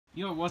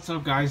Yo, what's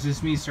up guys,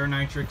 it's me Sir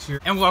Nitrix here,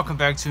 and welcome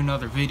back to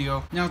another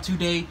video. Now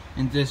today,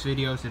 in this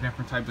video, is a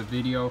different type of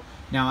video.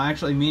 Now I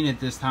actually mean it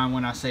this time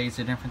when I say it's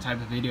a different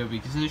type of video,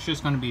 because it's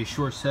just going to be a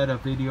short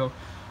setup video.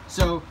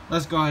 So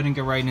let's go ahead and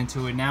get right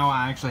into it. Now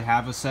I actually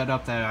have a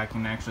setup that I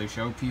can actually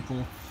show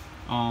people.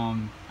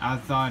 I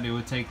thought it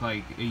would take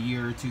like a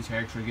year or two to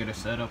actually get a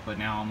setup, but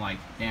now I'm like,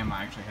 damn,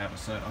 I actually have a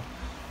setup.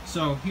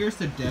 So here's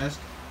the desk.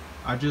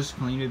 I just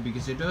cleaned it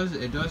because it does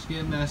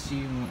get messy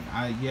when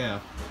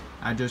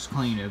I just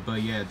cleaned it,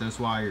 but yeah, those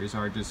wires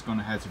are just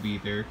gonna have to be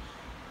there.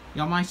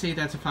 Y'all might say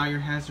that's a fire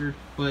hazard,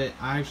 but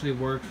I actually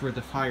worked for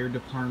the fire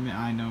department.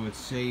 I know it's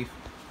safe.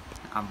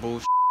 I'm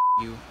bullshit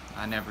you.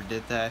 I never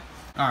did that.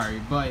 Alright,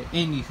 but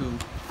anywho,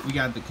 we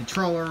got the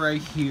controller right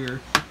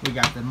here. We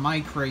got the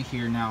mic right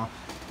here. Now,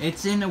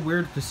 it's in a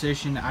weird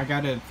position. I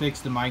gotta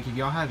fix the mic. If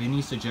y'all have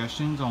any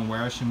suggestions on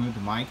where I should move the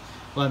mic,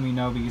 let me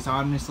know, because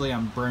honestly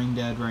I'm brain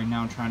dead right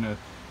now trying to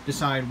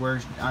decide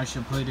where I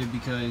should put it,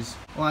 because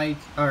like,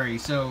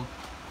 alright, so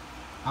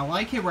I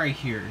like it right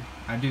here.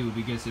 I do,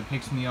 because it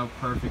picks me up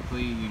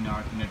perfectly. You know,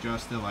 I can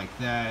adjust it like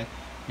that.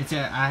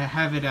 I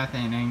have it at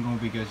an angle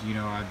because, you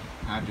know,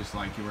 I just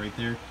like it right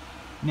there.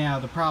 Now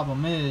the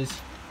problem is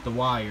the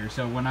wire.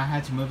 So when I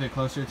had to move it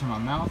closer to my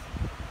mouth,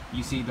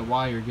 you see the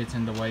wire gets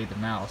in the way of the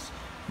mouse.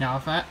 Now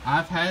if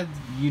I've had,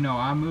 you know,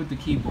 I moved the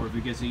keyboard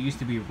because it used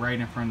to be right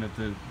in front of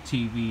the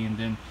TV, and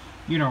then,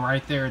 you know,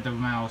 right there the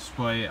mouse,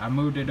 but I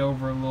moved it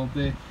over a little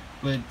bit,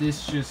 but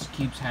this just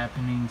keeps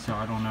happening. So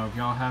I don't know. If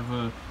y'all have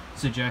a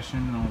suggestion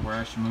on where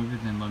I should move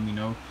it, then let me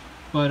know.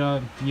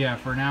 But yeah,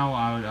 for now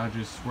I'll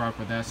just rock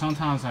with that.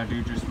 Sometimes I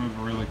do just move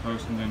it really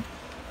close and then,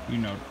 you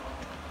know,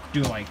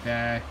 do like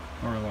that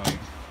or like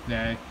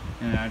that,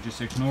 and I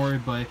just ignore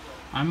it. But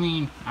I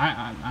mean,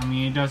 I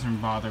mean, it doesn't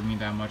bother me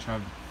that much.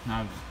 I've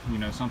you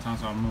know,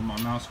 sometimes I'll move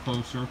my mouse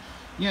closer.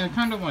 Yeah,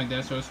 kind of like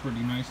that, so it's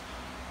pretty nice.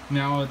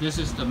 Now this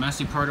is the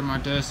messy part of my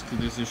desk.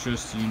 This is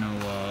just, you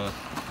know,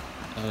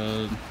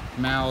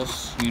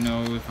 mouse, you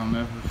know, if I'm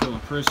ever feeling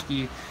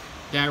frisky.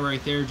 That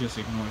right there, just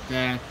ignore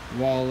that.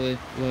 Wallet,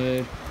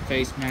 lid,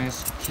 face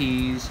mask,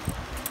 keys,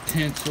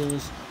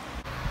 pencils.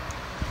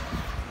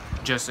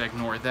 Just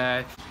ignore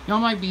that. Y'all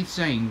might be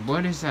saying,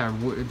 what is that?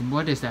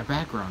 What is that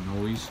background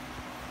noise?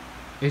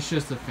 It's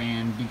just a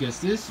fan, because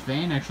this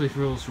fan actually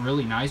feels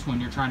really nice when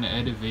you're trying to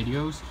edit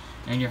videos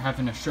and you're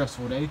having a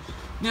stressful day.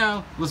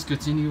 Now, let's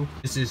continue.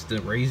 This is the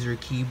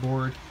Razer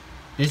keyboard.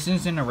 This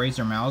isn't a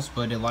Razer mouse,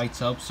 but it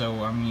lights up,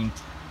 so I mean,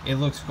 it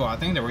looks cool. I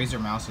think the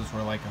Razer mouses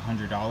were like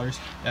 $100.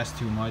 That's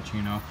too much,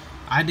 you know.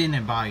 I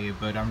didn't buy it,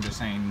 but I'm just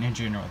saying, in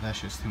general,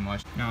 that's just too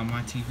much. Now,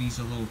 my TV's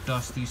a little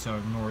dusty, so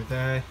ignore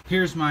that.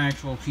 Here's my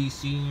actual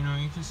PC. You know,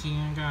 you can see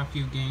I got a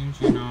few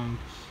games. You know, I'm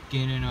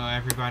getting,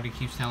 everybody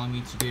keeps telling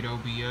me to get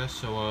OBS,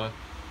 so,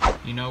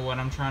 you know what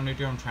I'm trying to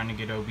do? I'm trying to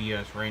get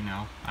OBS right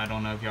now. I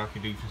don't know if y'all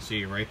could even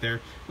see it right there,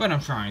 but I'm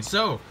trying.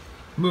 So,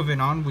 moving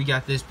on, we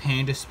got this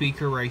Panda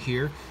speaker right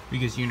here,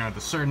 because, you know,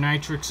 the Sir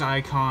Nitrix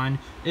icon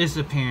is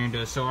the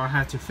Panda, so I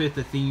had to fit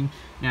the theme.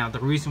 Now, the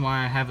reason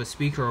why I have a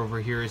speaker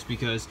over here is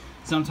because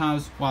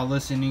sometimes while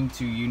listening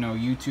to, you know,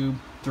 YouTube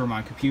through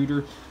my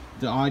computer,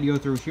 the audio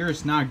through here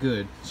is not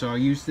good. So I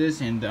use this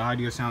and the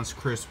audio sounds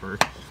crisper.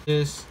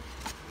 This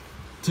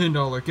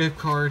 $10 gift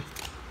card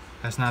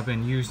has not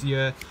been used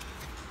yet,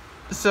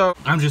 so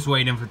I'm just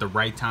waiting for the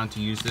right time to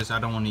use this. I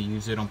don't want to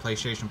use it on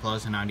PlayStation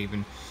Plus and not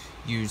even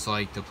use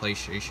like the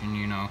PlayStation,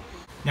 you know.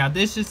 Now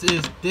this is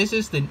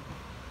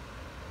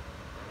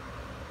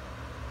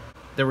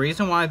the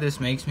reason why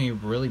this makes me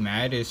really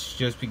mad is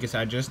just because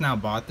I just now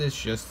bought this,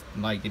 just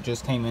like it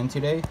just came in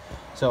today.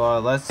 So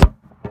let's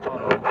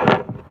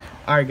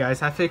alright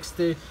guys, I fixed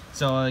it.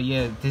 So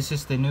yeah, this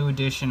is the new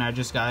edition. I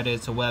just got it.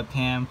 It's a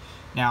webcam.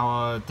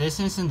 Now this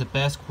isn't the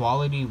best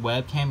quality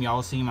webcam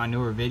y'all see in my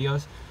newer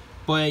videos,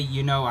 but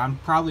you know, I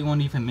probably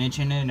won't even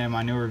mention it in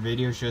my newer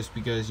videos, just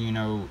because, you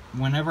know,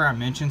 whenever I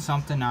mention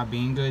something not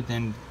being good,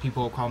 then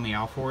people will call me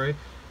out for it.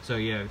 So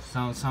yeah,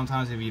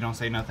 sometimes if you don't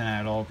say nothing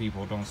at all,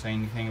 people don't say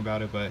anything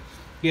about it. But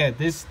yeah,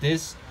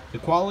 the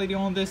quality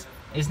on this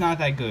is not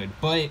that good,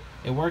 but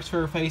it works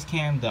for a face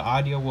cam. The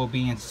audio will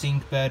be in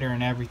sync better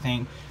and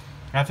everything.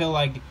 I feel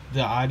like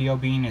the audio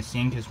being in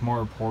sync is more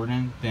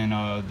important than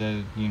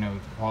the, you know,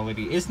 the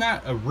quality. It's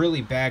not a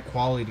really bad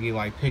quality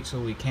like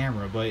pixely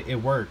camera, but it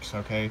works.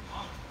 Okay,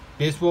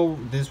 this will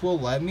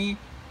let me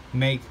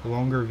make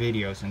longer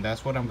videos, and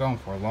that's what I'm going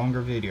for.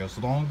 Longer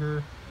videos,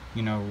 longer,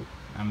 you know,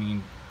 I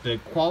mean, the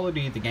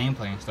quality of the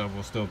gameplay and stuff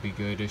will still be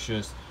good. It's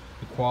just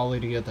the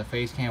quality of the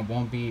face cam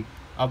won't be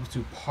up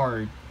to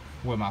par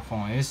with my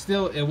phone.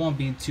 It won't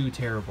be too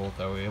terrible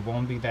though. It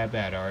won't be that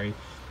bad. Alright,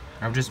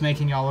 I'm just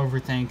making y'all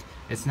overthink.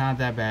 It's not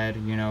that bad,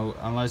 you know,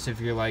 unless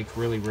if you're like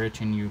really rich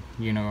and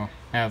you know,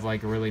 have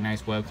like a really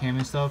nice webcam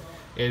and stuff,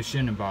 it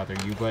shouldn't bother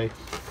you. But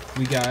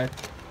we got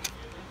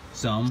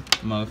some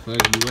motherfucking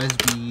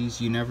USBs.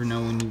 You never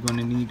know when you're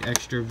gonna need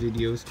extra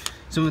videos.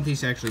 Some of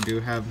these actually do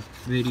have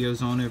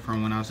videos on it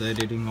from when I was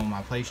editing on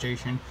my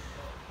PlayStation.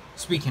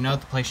 Speaking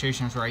of, the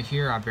PlayStation's right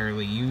here. I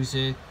barely use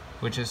it.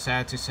 which is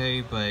sad to say,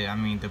 but I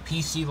mean the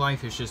PC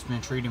life has just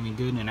been treating me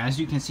good. And as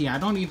you can see, I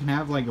don't even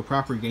have like a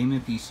proper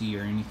gaming PC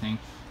or anything.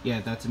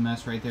 Yeah, that's a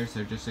mess right there,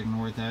 so just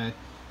ignore that.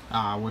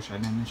 I wish I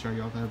didn't show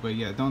y'all that, but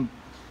yeah,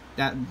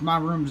 my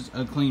room's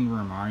a clean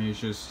room. Alright, it's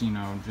just you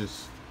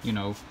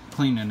know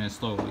cleaning it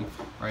slowly.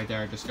 Right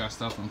there, I just got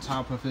stuff on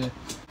top of it.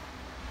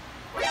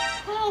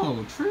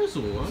 Oh,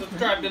 Trizzle. Okay.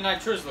 Subscribe to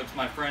Nitrizzlix,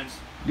 my friends.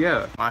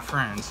 Yeah, my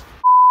friends.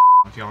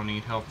 If y'all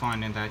need help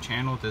finding that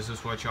channel, this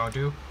is what y'all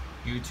do.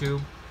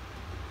 YouTube,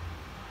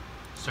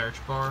 search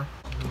bar,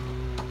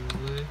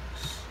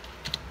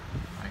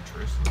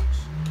 Nitrizzlix,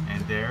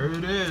 and there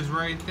it is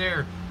right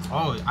there.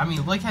 Oh, I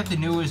mean, look at the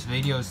newest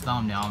video's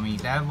thumbnail. I mean,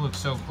 that looks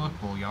so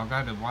clickable. Y'all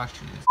gotta watch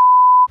this.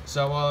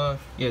 So,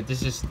 yeah,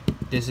 this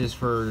is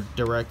for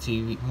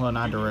DirecTV. Well,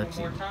 not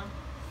DirecTV.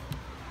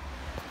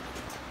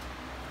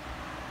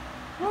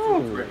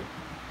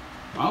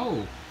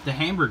 Oh, the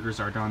hamburgers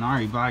are done.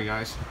 Alright, bye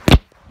guys.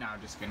 No,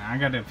 just kidding. I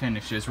gotta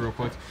finish this real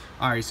quick.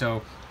 Alright,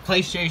 so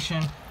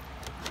PlayStation.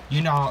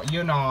 You know,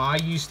 I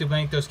used to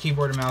make those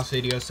keyboard and mouse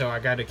videos, so I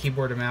got a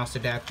keyboard and mouse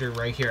adapter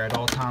right here at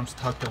all times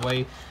tucked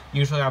away.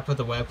 Usually I put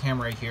the webcam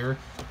right here,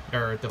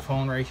 or the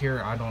phone right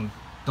here.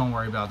 Don't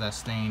worry about that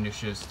stain. It's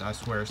just, I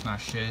swear it's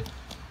not shit.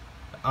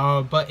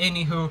 But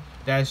anywho,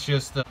 that's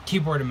just the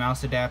keyboard and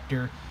mouse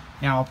adapter.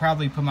 Now I'll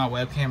probably put my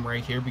webcam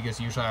right here because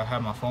usually I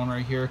have my phone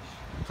right here.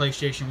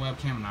 PlayStation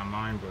webcam, not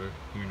mine, but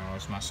you know,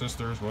 it's my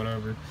sister's,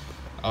 whatever.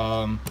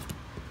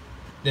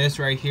 This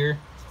right here,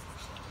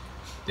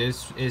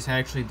 this is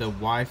actually the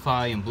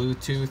Wi-Fi and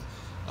Bluetooth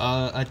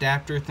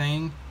adapter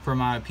thing for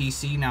my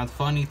PC. Now the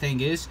funny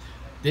thing is,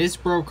 this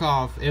broke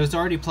off. It was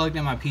already plugged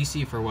in my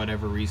PC for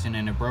whatever reason,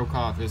 and it broke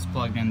off. It's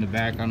plugged in the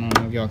back. I don't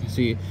know if y'all can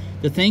see it.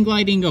 The thing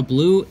lighting up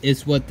blue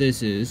is what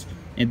this is,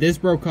 and this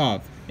broke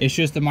off. It's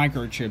just the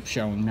microchip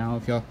showing. Now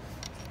if y'all,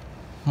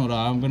 hold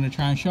on, I'm gonna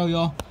try and show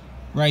y'all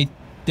right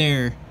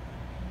there.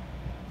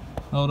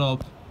 Hold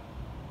up.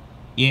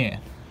 Yeah,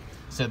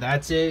 so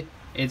that's it.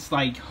 It's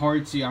like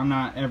hard to, I'm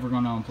not ever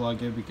gonna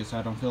unplug it because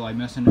I don't feel like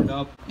messing it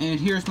up. And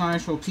here's my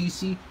actual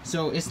PC.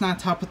 So it's not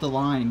top of the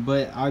line,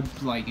 but I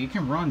like it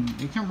can run,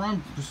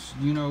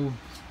 you know,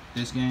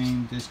 this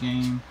game.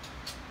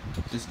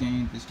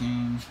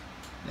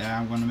 Yeah,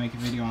 I'm gonna make a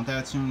video on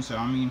that soon. So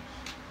I mean,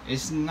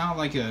 it's not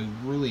like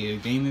really a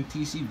gaming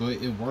PC, but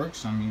it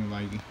works. I mean,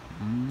 like,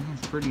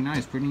 it's pretty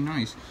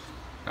nice.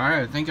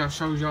 Alright, I think I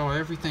showed y'all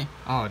everything.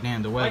 Oh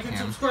damn, the webcam. Like and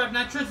subscribe,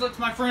 Nitrizzlix,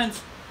 my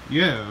friends.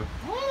 Yeah.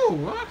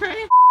 Oh,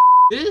 okay.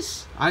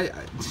 This,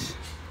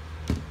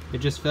 it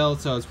just fell,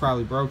 so it's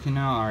probably broken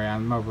now. Alright,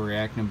 I'm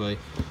overreacting, but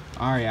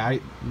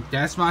alright,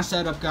 that's my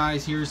setup,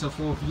 guys. Here's a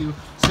full view.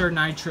 Sir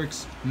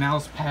Nitrix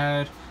mouse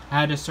pad. I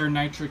had a Sir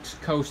Nitrix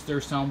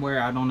coaster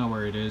somewhere. I don't know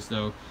where it is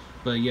though.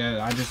 But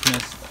yeah, I just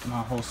messed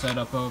my whole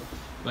setup up.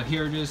 But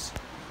here it is.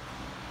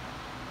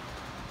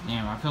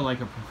 Damn, I feel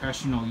like a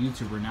professional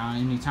YouTuber now.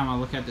 Anytime I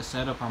look at the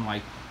setup, I'm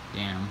like,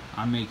 damn,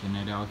 I'm making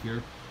it out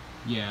here.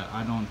 Yeah,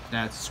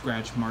 that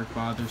scratch mark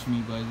bothers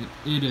me, but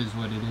it is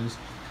what it is.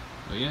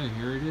 But yeah,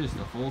 here it is.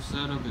 The full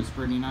setup is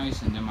pretty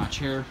nice. And then my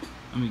chair,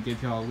 let me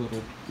give y'all a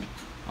little,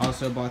 I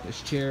also bought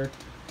this chair.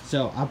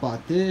 So I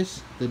bought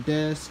this, the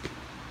desk,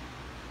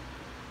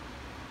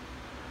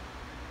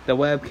 the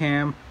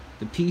webcam,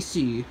 the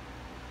PC.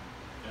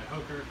 That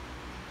hooker.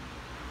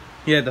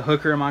 Yeah, the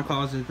hooker in my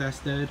closet, that's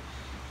dead.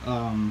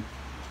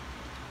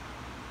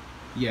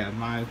 Yeah,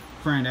 my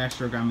friend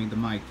Astro got me the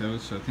mic though,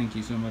 so thank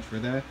you so much for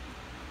that.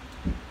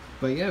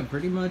 But yeah,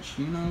 pretty much,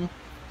 you know,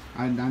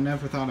 I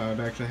never thought I would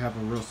actually have a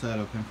real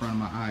setup in front of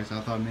my eyes.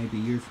 I thought maybe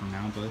years from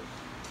now, but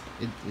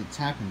it's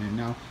happening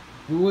now.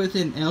 With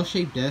an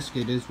L-shaped desk,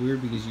 it is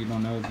weird because you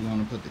don't know if you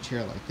want to put the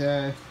chair like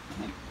that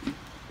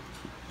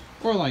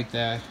or like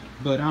that.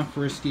 But I'm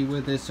frisky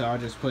with it, so I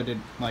just put it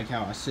like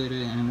how I sit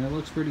it, and it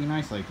looks pretty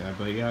nice like that.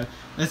 But yeah,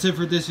 that's it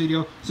for this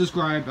video.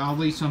 Subscribe. I'll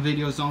leave some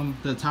videos on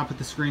the top of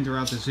the screen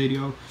throughout this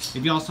video.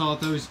 If y'all saw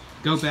those,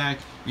 go back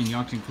and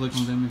y'all can click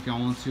on them if y'all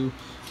want to.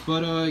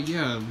 But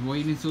yeah,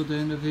 wait until the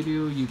end of the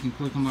video. You can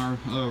click on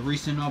our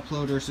recent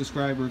upload or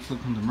subscribe, or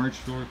click on the merch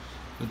store.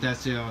 But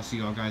that's it. I'll see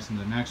y'all guys in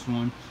the next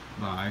one.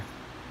 Bye.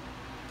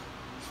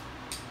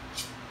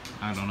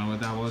 I don't know what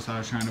that was. I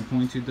was trying to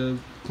point to the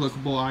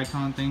clickable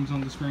icon things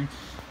on the screen.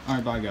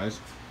 Alright, bye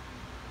guys.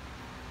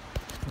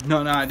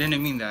 No, I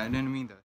didn't mean that.